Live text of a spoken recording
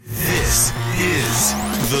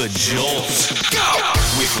The Jolt. Go!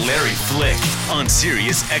 With Larry Flick on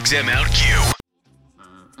Sirius XM OutQ.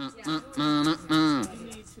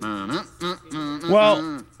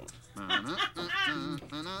 Well,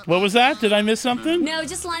 what was that? Did I miss something? No,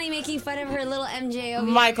 just Loni making fun of her little MJ over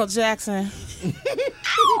Michael Jackson.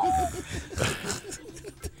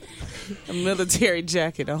 A military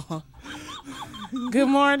jacket on. Good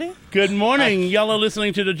morning. Good morning. Y'all are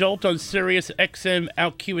listening to The Jolt on Sirius XM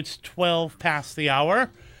OutQ. It's 12 past the hour.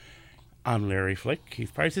 I'm Larry Flick.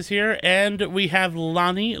 Keith Price is here. And we have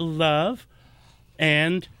Loni Love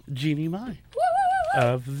and Jeannie Mai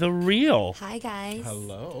of The Real. Hi, guys.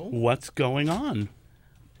 Hello. What's going on?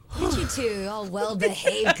 Look at you two, all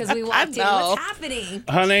well-behaved because we walked in. What's happening?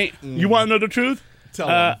 Honey, you want to know the truth? Tell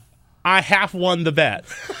them. I half won the bet.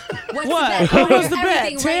 What's What? the bet? What was the bet?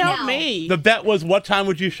 Everything right Tell now. me. The bet was what time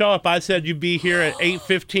would you show up? I said you'd be here at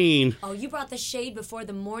 8:15. Oh, you brought the shade before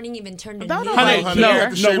the morning even turned Don't into nobody noon. Honey, care. we got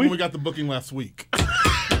the shade No, when we got the booking last week.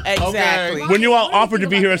 Exactly. Okay. When you all What do you offered to think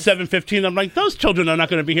be here about at 7:15, I'm like, those children are not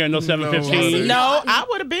going to be here until 7:15. No, I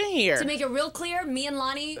would have been here. To make it real clear, me and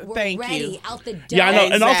Loni were Thank ready you. out the door. Yeah, I know.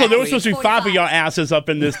 And also, there was supposed to be 5 of 45. y'all asses up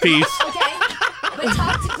in this piece. Okay, but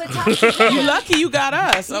talk to You lucky you got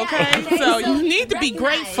us, Yeah, okay? okay, So so you need to be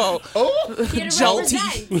recognize. grateful. Here to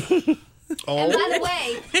Jolty. represent. And by the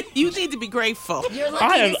way, You need to be grateful. you're lucky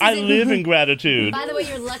I this isn't- live in gratitude. By the way,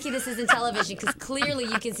 you're lucky this isn't television because clearly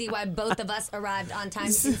you can see why both of us arrived on time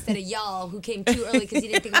instead of y'all who came too early because you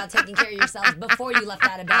didn't think about taking care of yourselves before you left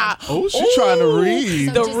out of bed. Oh, she's trying to read.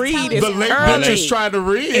 So The just read tell is The us. late early. bitch is trying to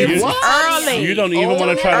read. It's What? early. You don't even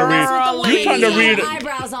want to try to read. Early. You're trying to read.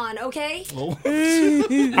 Eyebrows on, okay?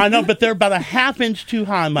 I know, but they're about a half inch too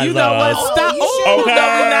high, my You know love. what? Stop. you Oh, should. no, Okay.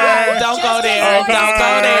 we're not. Don't go there. Okay.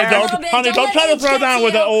 Don't go there. Don't try to throw down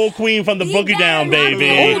with the old queen from the You Boogie Down, better not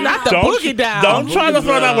baby. Oh, not the Don't- Boogie Down. Don't try to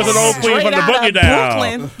throw down with an old queen Straight from the out Boogie of Down.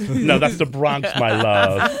 Brooklyn. No, that's the Bronx, my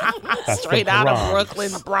love. That's Straight the out of Bronx.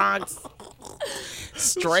 Brooklyn, Bronx.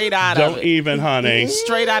 Straight out of Don't it. even, honey.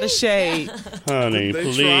 Straight out of shade. Honey, They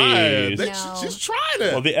please. tried. No. She's trying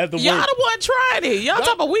it. Well, the Y'all word. the one trying it. Y'all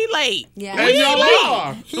talking about we late. Yeah. and y'all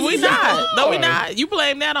are. We not. No, we not. You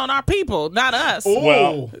blame that on our people, not us. Oh.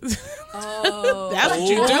 Well- Oh. That's what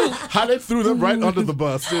you do. How they threw them right under the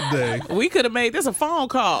bus, didn't they? We could have made this a phone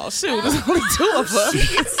call. Shoot, there's only 2 of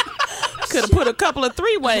us. Could have put a couple of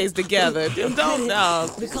 3-ways together. Just don't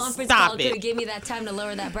The conference stop call could have it. gave me that time to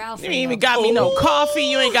lower that brow for You ain't even got me no coffee.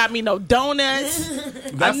 You ain't got me no donuts. I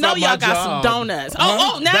That's know not my y'all got job. some donuts.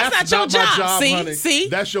 Oh, now That's it's not your my job. See, honey. see,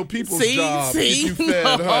 That's your people's See? job. See? Keep you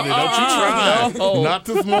fed, honey. Don't you try. No. Not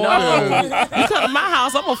this morning. You come to my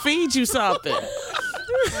house, I'm gonna feed you something.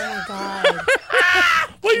 Oh my God.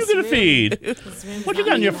 What are you going to feed? What you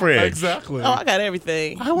got in your fridge? Exactly. Oh, I got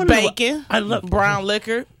everything. I wonder what- Bacon. I love- brown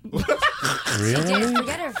liquor. Dude,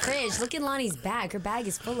 forget her fridge. Look in Lonnie's bag. Her bag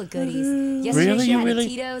is full of goodies. Yesterday Really? she You had really?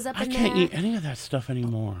 Tito's up I in can't there. eat any of that stuff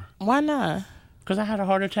anymore. Why not? Because I had a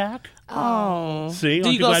heart attack. Oh. See? Do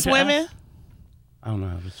aren't you go glad asked? swimming? I don't know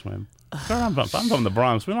how to swim. Girl, I'm from the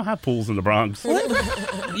Bronx. We don't have pools in the Bronx.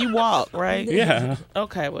 You walk, right? Yeah.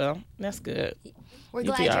 Okay, well, that's good. We're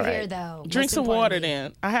You'll glad be all you're right. here, though. Drink most some water importantly.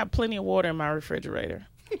 then. I have plenty of water in my refrigerator.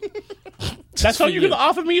 That's all for you're you. going to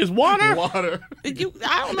offer me is water? Water. I don't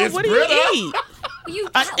know. It's What do Brita. you eat? What do you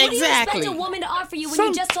exactly. expect a woman to offer you when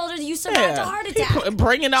you just told her you survived a heart attack?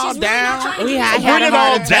 Bring it all She's really not down. trying to We do had that. had Bring a it all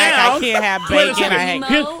heart attack. down. I can't have Wait a bacon. second. I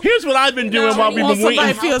hate. Here's what I've been doing while we've Well, been waiting.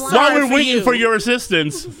 somebody feels While sorry we're for waiting you. for your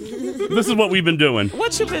assistance, this is what we've been doing.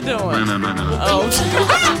 What you been doing? Oh.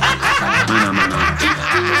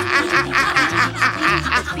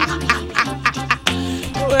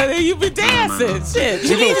 Well, then you been dancing. Shit,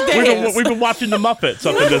 you need to dance. We've been watching the Muppets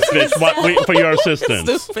up in this bitch, waiting for your assistance.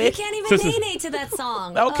 You Stupid. can't even This is- nay to that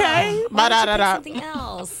song. Okay. Why don't you pick Ba-da-da-da. something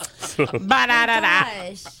else? Ba-da-da-da.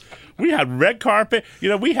 Gosh. We had red carpet. You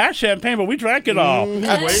know, we had champagne, but we drank it all.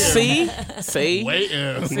 See? Waiting. See?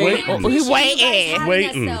 Waiting. See? Waiting. We Appreciate you guys waiting. having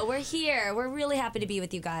Waiting. us, though. We're here. We're really happy to be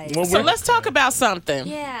with you guys. Well, So we're- let's talk about something.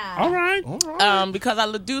 Yeah. all right. Because I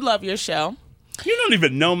do love your show. You don't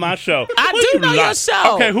even know my show. I What do you know your like?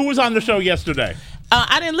 show. Okay, who was on the show yesterday?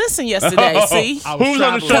 I didn't listen yesterday, see? I was Who was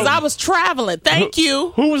on the traveling. show? Because I was traveling. Thank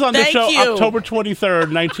you. Who was on the Thank show you. October 23rd,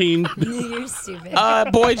 19... You're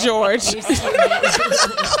stupid. Boy George. You're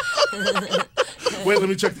stupid. Wait, let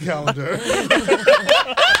me check the calendar.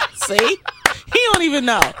 See? He don't even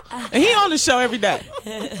know. And he on the show every day.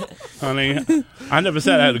 Honey, I never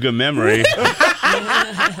said I had a good memory.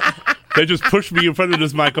 They just pushed me in front of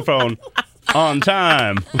this microphone on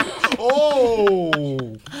time.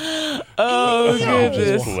 Oh. Oh,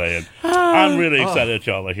 goodness. Just playing. I'm really excited that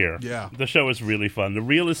y'all are here. Yeah. The show is really fun. The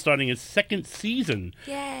Real is starting its second season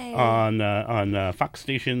Yay. on Fox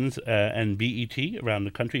stations and BET around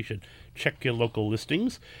the country. You should check your local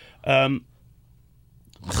listings.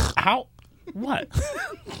 What?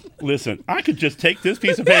 Listen, I could just take this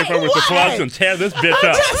piece of paper with the plugs and tear this bitch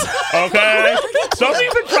up. Okay? Don't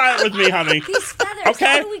even try it with me, honey. These feathers, Okay.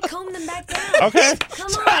 how do we comb them back down? Okay? Come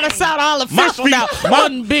on. Trying to sound all official feet- now.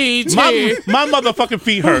 One BT. My motherfucking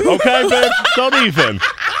feet hurt, okay, bitch? Don't even.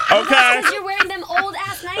 Okay? Because you're wearing them old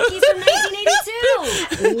ass Nikes from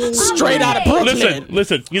 1982. Straight out of Brooklyn.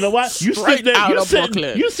 Listen. You know what? You Straight sitting there, out you of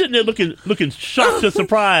Brooklyn. sitting there looking shocked and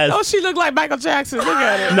surprised. Oh, she looked like Michael Jackson. Look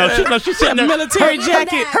at it. No, she's sitting there. Military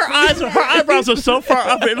jacket. Her eyebrows are so far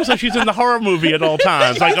up. It looks like she's in the horror movie at all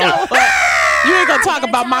times. Like, You ain't gonna talk gotta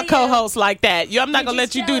about my tell you. co-host like that. I'm not gonna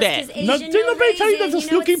let you do that. No, didn't nobody tell you there's a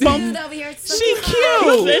Snooki bump? She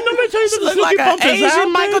cute. Ain't nobody tell you She that look the like Snooki bump an is out,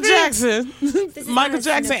 Asian Michael baby? Jackson. Michael not a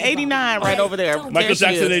Jackson, Snooki 89, bump. right over there. Don't Michael There she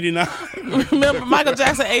Jackson, is. 89. Remember Michael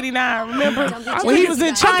Jackson, 89. Remember Don't get when he your was in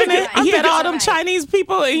hands China? right. He had all Right. them Chinese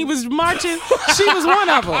people, and he was marching. She was one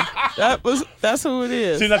of them. That's who it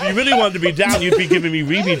is. See, now, if you really wanted to be down, you'd be giving me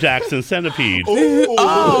Rebe Jackson Centipede.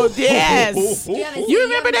 Oh yes. You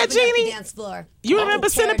remember that, Jeannie? Dance floor. You remember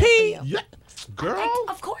Tear it up for Centipede? you. Girl.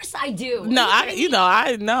 Of course I do. No, Are you kidding me?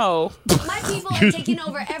 I know. My people are taking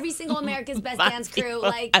over every single America's Best My Dance crew. people,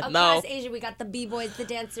 Like, I know. across Asia, we got the B-boys, the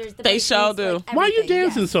dancers, the They break sure queens, do. like, Why are you everything,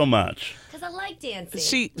 dancing yes. so much? Because I like dancing.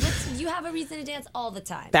 She- You have a reason to dance all the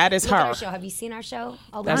time. That is Look at her. our show. Have you seen our show?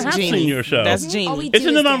 All the That's I have time? Jeannie. seen your show. That's All we Jeannie. do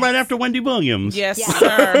Isn't is it on right dance. after Wendy Williams? Yes, Yes.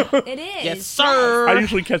 sir. It is. Yes, sir. I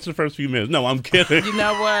usually catch the first few minutes. No, I'm kidding. You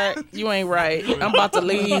know what? You ain't right. I'm about to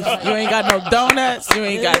leave. You ain't got no donuts. You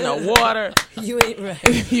ain't got no water. You ain't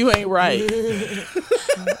right. You ain't right.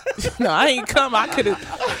 No, I ain't come. I could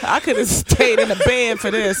have stayed in the bed for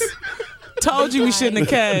this. Told you we shouldn't have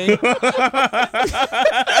came.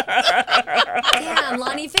 Damn,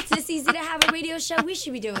 Lonnie, if it's this easy to have a radio show, we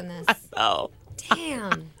should be doing this. Oh.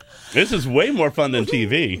 Damn. This is way more fun than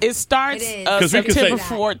TV. It starts It is. 'Cause we could say- September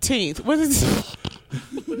 14th. What is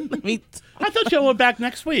Let me I thought y'all were back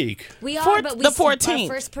next week. We are, Four- but the our 14th.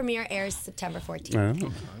 first premiere airs September 14th.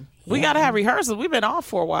 Oh. We got to have rehearsals. We've been off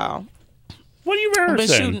for a while. What are you Been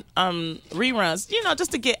rehearsing? shooting reruns,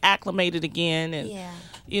 just to get acclimated again. And,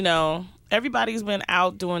 Yeah. everybody's been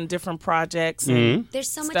out doing different projects. And There's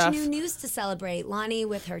so much Stuff. new news to celebrate. Lonnie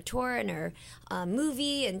with her tour and her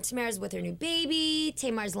movie, and Tamara's with her new baby.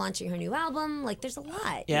 Tamar's launching her new album. Like, there's a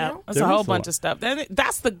lot. Yeah, You know? there's There a is whole a bunch lot. of stuff.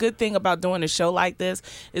 That's the good thing about doing a show like this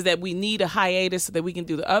is that we need a hiatus so that we can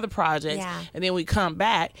do the other projects, Yeah. and then we come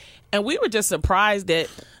back. And we were just surprised at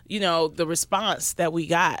the response that we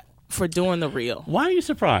got for doing the Real. Why are you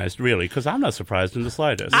surprised, really? Because I'm not surprised in the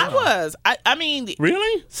slightest. I was. I mean,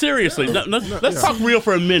 Really? Seriously? No, let's talk real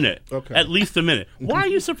for a minute. Okay. At least a minute. Why are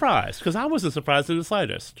you surprised? Because I wasn't surprised in the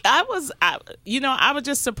slightest. I was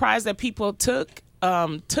just surprised that people took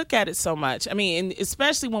at it so much. I mean, and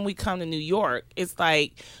especially when we come to New York, it's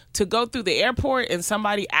like to go through the airport and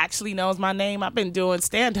somebody actually knows my name. I've been doing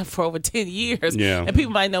stand-up for over 10 years. Yeah. And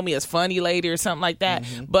people might know me as Funny Lady or something like that.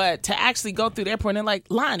 But to actually go through the airport and they're like,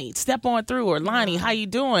 Lonnie, step on through, or Lonnie, how you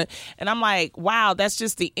doing? And I'm like, wow, that's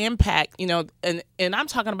just the impact, and I'm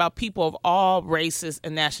talking about people of all races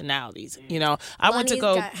and nationalities. I went to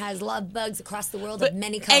go... has love bugs across the world of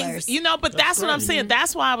many colors. But that's what I'm saying.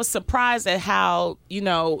 That's why I was surprised at how,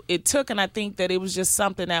 it took, and I think that it was just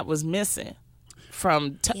something that was missing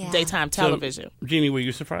from daytime television. So, Jeannie, were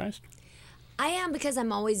you surprised? I am, because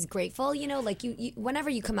I'm always grateful. Like you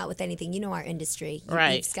whenever you come out with anything, our industry,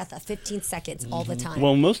 Right. You've got that 15 seconds all the time.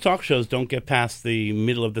 Well, most talk shows don't get past the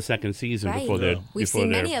middle of the second season Right. before they're... We've before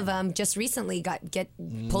seen they're- many of them just recently get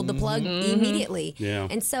pulled the plug immediately. Yeah.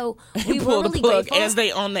 And so we were Pull the really plug grateful. as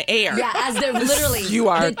they on the air. Yeah, as they're literally. You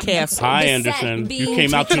are the- canceled. Hi, the set Anderson. You being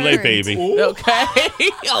came out too late, turned. baby. Okay.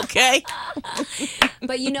 Okay.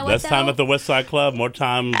 But you know what, Less though? time at the West Side Club, more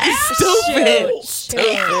time... Stupid.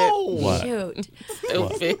 Shoot. What? Shoot.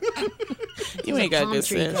 Stupid. You ain't got palm good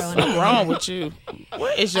tree sense. growing What's up. wrong with you?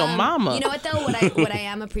 Where is your mama? You know what, though? What I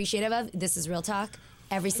am appreciative of, this is real talk,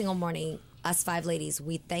 every single morning, us five ladies,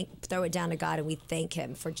 we throw it down to God and we thank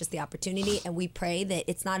Him for just the opportunity, and we pray that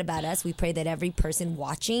it's not about us. We pray that every person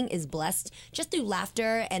watching is blessed just through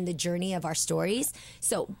laughter and the journey of our stories.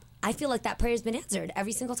 So I feel like that prayer has been answered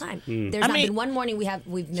every single time. There's not been one morning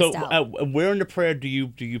we've missed So, out. where in the prayer do you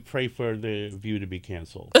pray for the View to be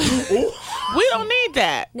canceled? We don't need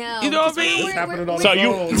that. No, You know what I because mean? we're- Happening on So the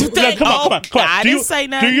you, phone. no, come on. I Do didn't say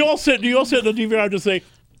nothing. Do you all sit at the DVR and just say,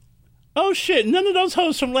 Oh shit! None of those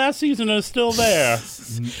hosts from last season are still there.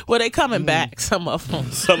 Well, they coming back. Some of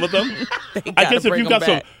them. Some of them. They I gotta guess if bring you 'em got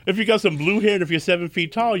back. if you got some blue hair, and if you're 7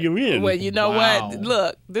 feet tall, you're in. Well, you know Wow. what?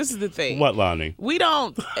 Look, this is the thing. What, Lonnie? We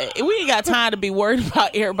ain't got time to be worried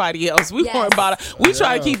about everybody else. We Yes. worry about we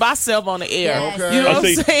try to keep ourselves on the air. Yes. Okay. You know I what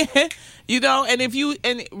I'm see. saying? You know,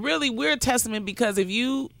 and really we're a testament because if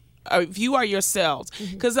you are yourselves,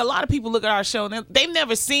 because a lot of people look at our show and they've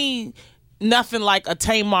never seen nothing like a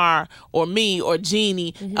Tamar or me or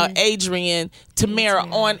Jeannie or Adrian, Tamara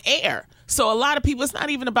on air. So a lot of people, it's not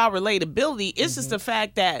even about relatability. It's just the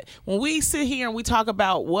fact that when we sit here and we talk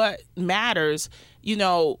about what matters, you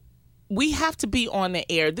know, we have to be on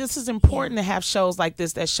the air. This is important to have shows like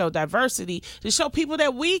this that show diversity, to show people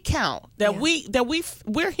that we count, that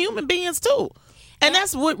we're human beings too. And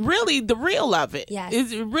that's what really the real of it. Yes.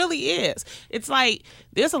 It really is. It's like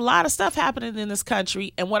there's a lot of stuff happening in this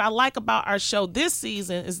country. And what I like about our show this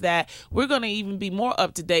season is that we're going to even be more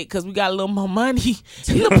up to date because we got a little more money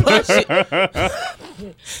in the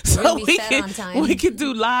budget. So gonna be fed on time. we can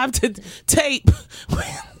do live to tape.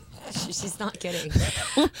 She's not kidding.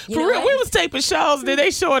 For real, we was taping shows, then they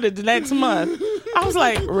showed it the next month. I was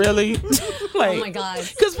like, really? Like, Oh my God.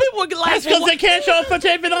 Because people were like, That's because they can't show up for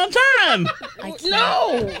taping on time. I can't.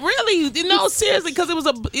 no, really, no, seriously, because it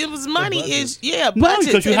was money is No, budget,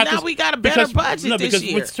 because you and have now to, we got a better because, budget no, this because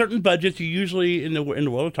year. with certain budgets, you usually in the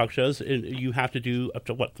world of talk shows, you have to do up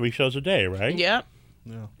to 3 shows a day, right? Yep.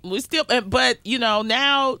 Yeah. We still, but you know,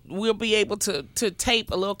 now we'll be able to tape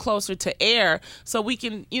a little closer to air, so we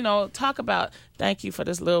can, you know, talk about. Thank you for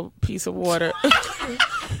this little piece of water.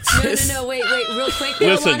 No, wait, real quick.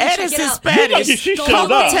 Listen. Lonnie, It check is it in out. Spanish. She ¿Cómo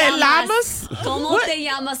showed up. te Te llamas? llamas? ¿Cómo What? te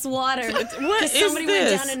llamas water? What Because is somebody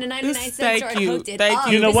this? went down in a 99 This- cent store thank and you. hooked it Thank up.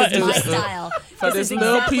 you. You know what? This is my Is- style. For This this is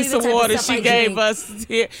little exactly piece the of type water stuff she I gave drink. us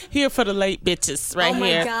here for the late bitches right Oh my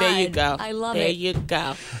here. There you God. go. I love there it. you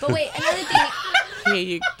go. But wait, another thing, Here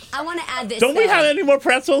you. I want to add this. Don't we though. have any more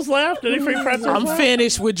pretzels left? Any free pretzels I'm left?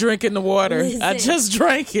 finished with drinking the water. I Listen. just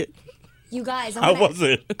drank it. You guys, How was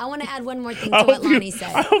it? I want to add one more thing I to what hope, you, Lonnie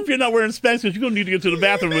said. I hope you're not wearing specs because you're going to need to get to the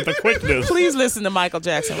bathroom with the quickness. Please listen to Michael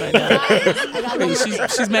Jackson right now. I got one more thing.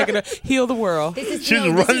 She's making her heal the world. This is, She's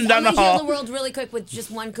no, this running is, down I'm the gonna hall. heal the world really quick with just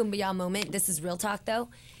one kumbaya moment. This is real talk, though.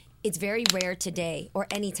 It's very rare today or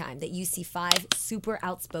anytime that you see 5 super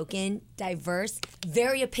outspoken, diverse,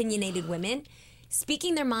 very opinionated women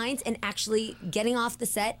speaking their minds and actually getting off the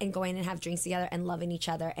set and going and have drinks together and loving each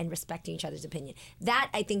other and respecting each other's opinion. That,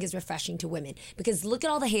 I think, is refreshing to women because look at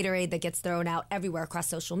all the haterade that gets thrown out everywhere across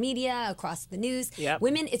social media, across the news. Yep.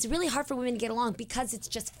 Women, it's really hard for women to get along because it's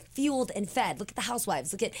just fueled and fed. Look at the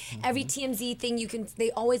housewives. Look at every TMZ thing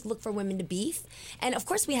they always look for women to beef. And of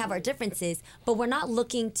course we have our differences, but we're not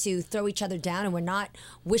looking to throw each other down and we're not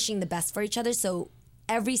wishing the best for each other. So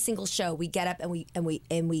every single show we get up and we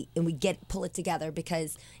pull it together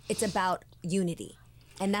because it's about unity.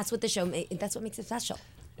 And that's what the show that's what makes it special.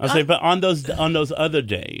 I say, but on those other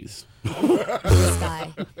days, This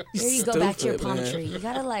guy. Here you go back to your Stupid, palm man. tree. You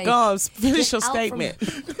gotta like Go on, finish get your out statement.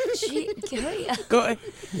 Hurry up. Go ahead.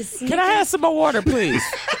 Can I have some more water, please?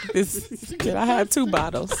 Can I have 2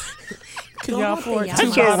 bottles? Can y'all afford Yeah. 2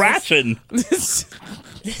 it's a bottles? ration.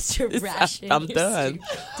 That's your ration. I'm You're done.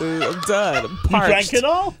 Dude, I'm done. I'm You parched. drank it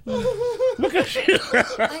all? Look at you.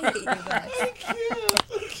 I hate you guys.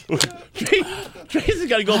 Tracy's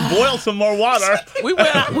got to go boil some more water. We were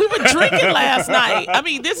drinking last night. I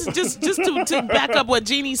mean, this is just to back up what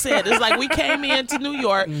Jeannie said. It's like we came into New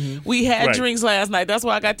York. We had Right. drinks last night. That's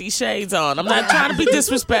why I got these shades on. I'm not trying to be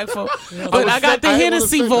disrespectful, but I got the I wanna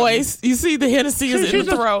Hennessy say that. voice. You see, the Hennessy is in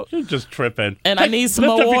the throat. She's just tripping. And I need some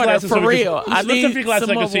Lift more up your water, glasses for so we can- real. I lift up need your glasses some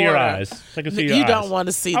so I can more see your water. eyes. So I can see your You eyes. don't want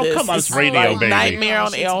to see Oh, this. come on, it's It's radio, like baby. Nightmare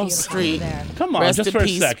on Gosh, it's Elm beautiful Street. there. Come on, Rest just in for a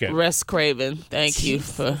peace, second. Wes Craven. Thank you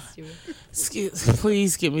for.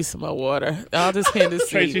 Please give me some more water. All this Hennessy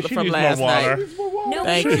Tracy, she from needs last more water. night. No,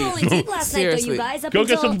 Thank we were you. only deep last night, though, Seriously. you guys. Up Go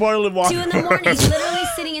get until some boiling water. 2 in the morning, literally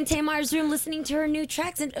sitting in Tamar's room listening to her new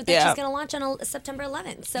tracks that Yeah. she's going to launch on September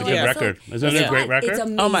 11th. So It's a good record. Isn't it a great record? It's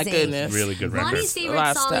amazing. Oh my goodness. Really good record. Lonnie's A favorite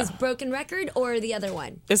lot of song stuff. is Broken Record or the other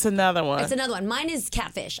one? It's another one. It's another one. Mine is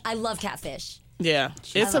Catfish. I love Catfish. Yeah,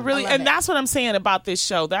 it's I a really, love and it. that's what I'm saying about this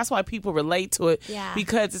show. That's why people relate to it. Yeah.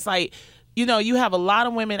 Because it's like, you know, you have a lot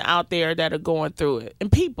of women out there that are going through it, and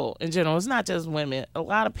people in general. It's not just women. A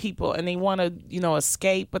lot of people, and they want to, you know,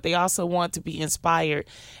 escape, but they also want to be inspired,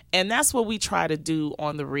 and that's what we try to do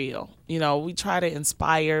on The Real. You know, we try to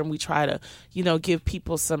inspire, and we try to, you know, give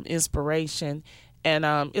people some inspiration. And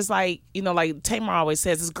it's like, like Tamar always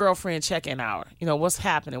says, it's girlfriend check-in hour. What's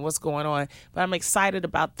happening, what's going on. But I'm excited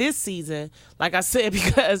about this season, like I said,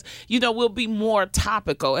 because, we'll be more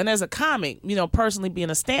topical. And as a comic, personally being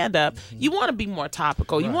a stand-up, you want to be more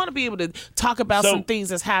topical. Right. You want to be able to talk about some things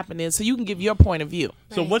that's happening so you can give your point of view.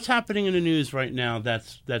 So what's happening in the news right now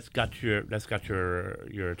that's got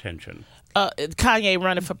your attention? Kanye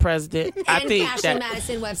running for president. And I think Ashley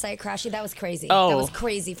Madison website crashing. That was crazy. Oh, that was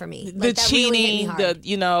crazy for me. The cheating,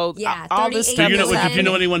 yeah, all this stuff. Did you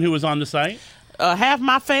know anyone who was on the site? Half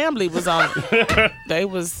my family was on it.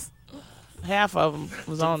 Half of them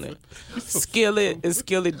was on it. Skillet and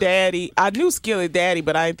Skillet Daddy. I knew Skillet Daddy,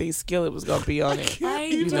 but I didn't think Skillet was going to be on it.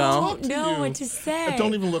 I don't know what to say.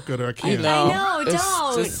 Don't even look at her. I can't. I know,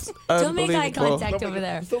 don't make eye contact over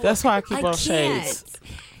there. That's why I keep on shades.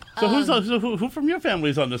 So who from your family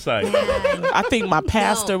is on the site? I think my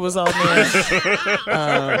pastor was on there.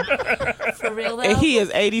 For real though? And he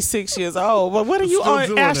is 86 years old. But what are you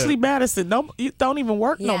on, Ashley Madison? No, you don't even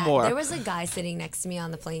work no more. There was a guy sitting next to me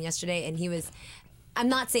on the plane yesterday, and he was. I'm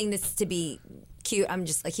not saying this to be cute. I'm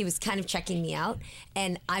just like, he was kind of checking me out,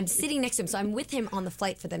 and I'm sitting next to him, so I'm with him on the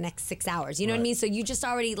flight for the next 6 hours. You know what I mean? So you just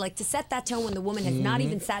already like to set that tone when the woman has not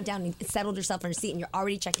even sat down and settled herself in her seat, and you're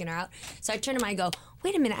already checking her out. So I turn to him and I go,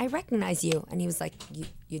 "Wait a minute, I recognize you." And he was like,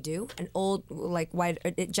 "You do?" An old like white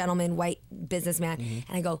gentleman, white businessman,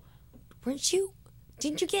 and I go, "Didn't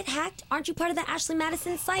you get hacked? Aren't you part of the Ashley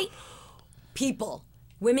Madison site?" People.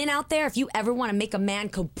 Women out there, if you ever want to make a man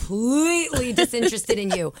completely disinterested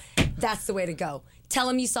in you, that's the way to go. Tell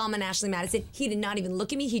him you saw him on Ashley Madison. He did not even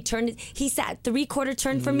look at me. He sat 3/4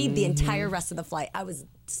 turn from me the entire rest of the flight. I was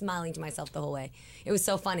smiling to myself the whole way. It was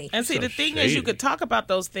so funny. And see, the thing is, you could talk about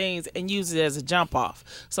those things and use it as a jump off.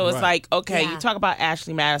 So it's like, okay, you talk about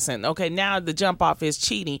Ashley Madison. Okay, now the jump off is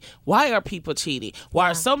cheating. Why are people cheating?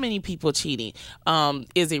 Why are so many people cheating?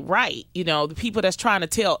 Is it right? The people that's trying to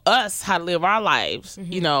tell us how to live our lives,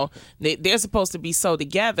 they're supposed to be so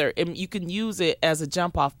together, and you can use it as a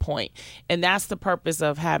jump off point. And that's the purpose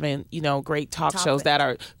of having, great talk shows that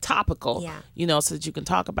are topical, so that you can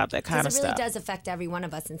talk about that kind of stuff. It really does affect every one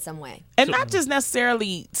of us in some way. And not just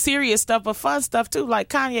necessarily serious stuff, but fun stuff too, like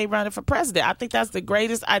Kanye running for president. I think that's the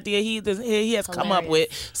greatest idea he has come up with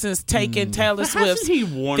since taking Taylor Swift's Hasn't he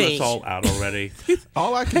worn us all out already?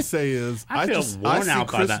 All I can say is I feel worn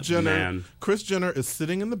out by that Jenner, man. Kris Jenner is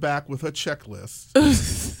sitting in the back with her checklist,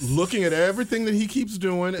 looking at everything that he keeps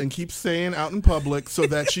doing and keeps saying out in public so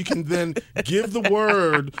that she can then give the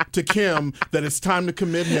word to Kim that it's time to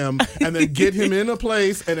commit him and then get him in a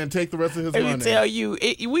place and then take the rest of his money. Let me tell you,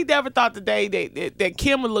 we never thought today that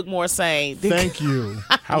Kim would look more sane. Thank you.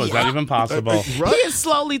 How is that even possible? Right? He is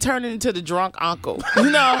slowly turning into the drunk uncle. He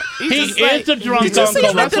is the drunk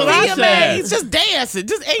uncle. That's what I said. He's just dancing.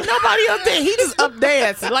 Just ain't nobody up there. He just up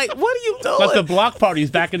dancing. Like, what are you doing? Like the block parties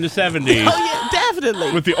back in the 70s. Oh yeah,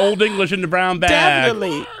 definitely. With the old English in the brown bag.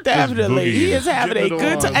 Definitely. He is having a Getting it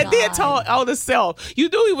good on. time. And then told on himself. You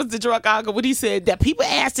knew he was the drunk uncle when he said that people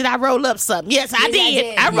asked did I roll up something. Yes, I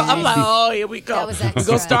did. I'm like, oh, here we go. That was He's extra.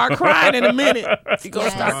 going to start crying in a minute. He's going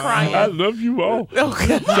to start crying. I love you all.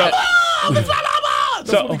 Okay.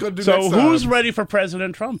 That's what we gonna do So next who's time. ready for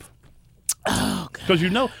President Trump? Oh, God. Because you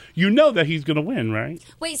know that he's going to win, right?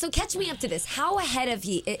 Wait, so catch me up to this. How ahead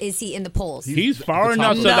is he in the polls? He's far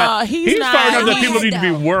enough so No, that he's not. far enough that How people ahead, need to be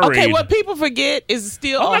though? worried. Okay, what people forget is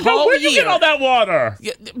still Oh my a God, whole where'd you year. get all that water?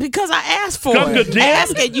 Yeah, because I asked for Come it. to dinner?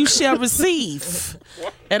 Ask and you shall receive.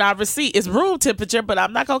 And I receive. It's room temperature, but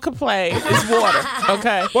I'm not going to complain. It's water,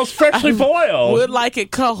 okay? Well, it's freshly boiled. Would like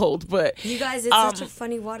it cold, but You guys, it's such a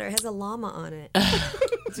funny water. It has a llama on it.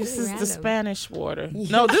 this is random. the Spanish water.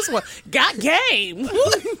 No, this one got game.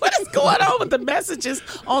 What is going on with the messages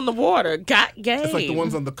on the water? Got game. It's like the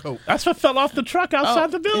ones on the coat. That's what fell off the truck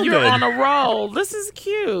outside the building. You're on a roll. This is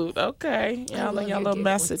cute. Okay. Y'all love and your y'all little giggles.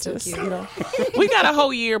 messages. So cute. We got a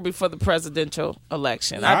whole year before the presidential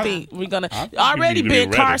election. I think we're going to. think Already you need to be Ben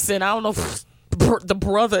ready. Carson, I don't know if the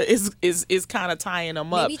brother is kind of tying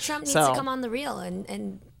them up. Maybe Trump needs to come on the reel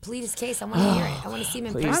and plead his case. I want to hear it. I want to see him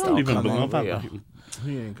in Please I person. don't even come know on, about real. that.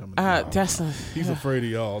 He ain't coming. He's afraid of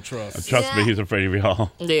y'all. Trust. Trust me, he's afraid of y'all.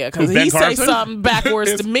 Yeah, because Who, Ben he say Carson? something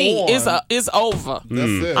backwards to It's me, on. it's over. That's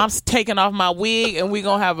it. I'm taking off my wig, and we're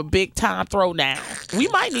going to have a big time throwdown. We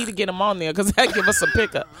might need to get him on there, because that give us a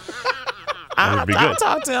pickup. That would be I'll good.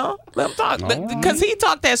 talk to him. Let him talk. Because he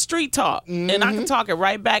talked that street talk, and I can talk it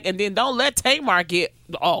right back, and then don't let Tamar get,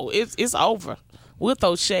 it's over. We'll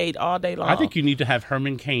throw shade all day long. I think you need to have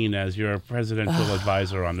Herman Cain as your presidential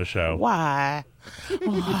advisor on the show. Why?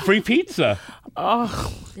 Free pizza. Oh,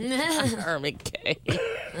 Herman Cain.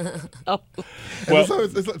 And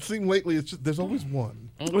it seems lately, there's always one.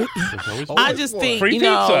 I just think, Free you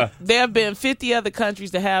know, pizza. there have been 50 other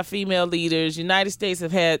countries that have female leaders. United States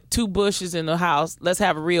have had 2 Bushes in the House. Let's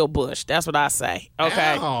have a real Bush. That's what I say.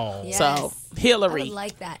 Okay. Oh. Yes. So, I Hillary. would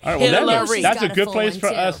like that. All right, well, Hillary. that's a Got a good full place one, for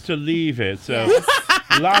too. us to leave it. So,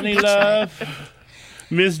 Loni Love,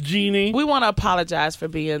 Miss Jeannie. We want to apologize for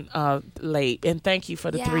being late, and thank you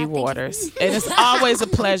for the Yeah, 3 thank you. waters. And it's always a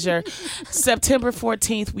pleasure. September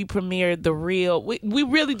 14th, we premiered The Real. We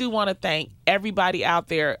really do want to thank everybody out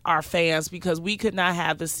there, our fans, because we could not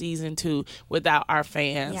have the season 2 without our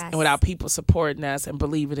fans Yes. and without people supporting us and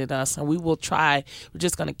believing in us. And we will try. We're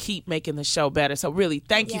just going to keep making the show better. So really,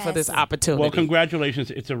 thank you for this Yes. opportunity. Well,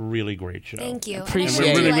 congratulations. It's a really great show. Thank you. Appreciate And I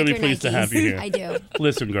it. We're really, like really your pleased to have you Nikes. here. I do.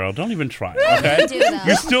 Listen, girl, don't even try. Okay, I do, though.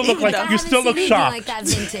 you still look like I you haven't still seen look anything shocked. like that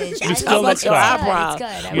vintage. You still look it's shocked. good. Eyebrows.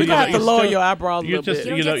 It's good. We got to you're lower still- your eyebrows a You're little just,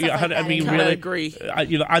 bit. You don't get stuff like I that mean, anymore. really, I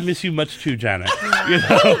agree. I miss you much too, Janet. You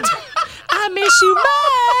know, I miss you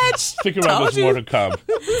much. stick around. Told There's you. more to come.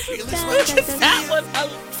 That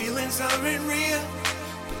was Feelings aren't real.